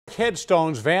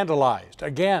Headstones vandalized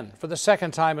again for the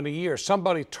second time in a year.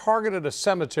 Somebody targeted a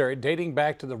cemetery dating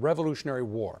back to the Revolutionary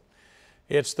War.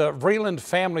 It's the Vreeland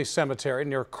Family Cemetery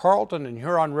near Carlton and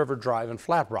Huron River Drive in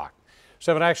Flat Rock.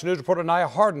 7 Action News reporter Naya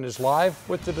Harden is live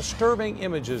with the disturbing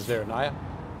images there. Naya.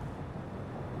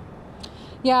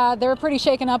 Yeah, they're pretty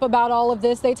shaken up about all of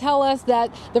this. They tell us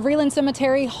that the Vreeland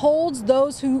Cemetery holds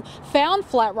those who found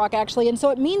Flat Rock, actually, and so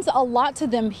it means a lot to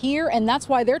them here, and that's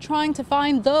why they're trying to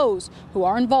find those who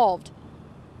are involved.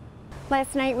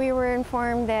 Last night we were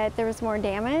informed that there was more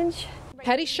damage.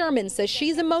 Patty Sherman says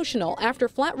she's emotional after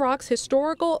Flat Rock's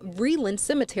historical Vreeland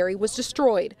Cemetery was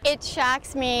destroyed. It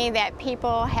shocks me that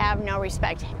people have no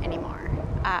respect anymore.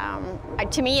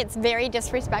 To me, it's very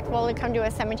disrespectful to come to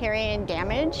a cemetery and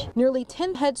damage. Nearly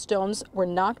 10 headstones were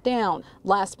knocked down.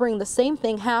 Last spring, the same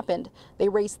thing happened. They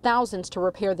raised thousands to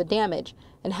repair the damage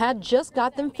and had just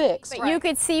got them fixed. But you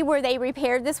could see where they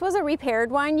repaired. This was a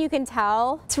repaired one, you can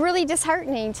tell. It's really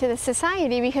disheartening to the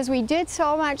society because we did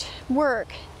so much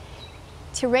work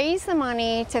to raise the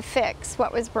money to fix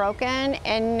what was broken,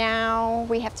 and now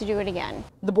we have to do it again.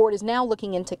 The board is now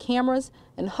looking into cameras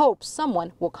and hopes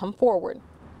someone will come forward.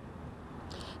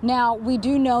 Now, we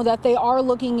do know that they are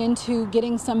looking into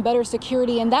getting some better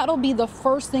security, and that'll be the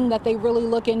first thing that they really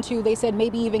look into. They said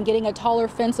maybe even getting a taller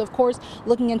fence, of course,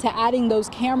 looking into adding those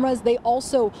cameras. They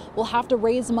also will have to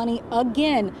raise money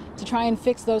again to try and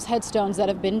fix those headstones that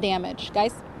have been damaged.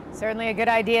 Guys? Certainly a good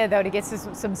idea, though, to get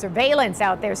some surveillance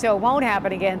out there so it won't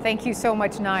happen again. Thank you so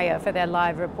much, Naya, for that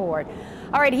live report.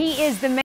 All right, he is the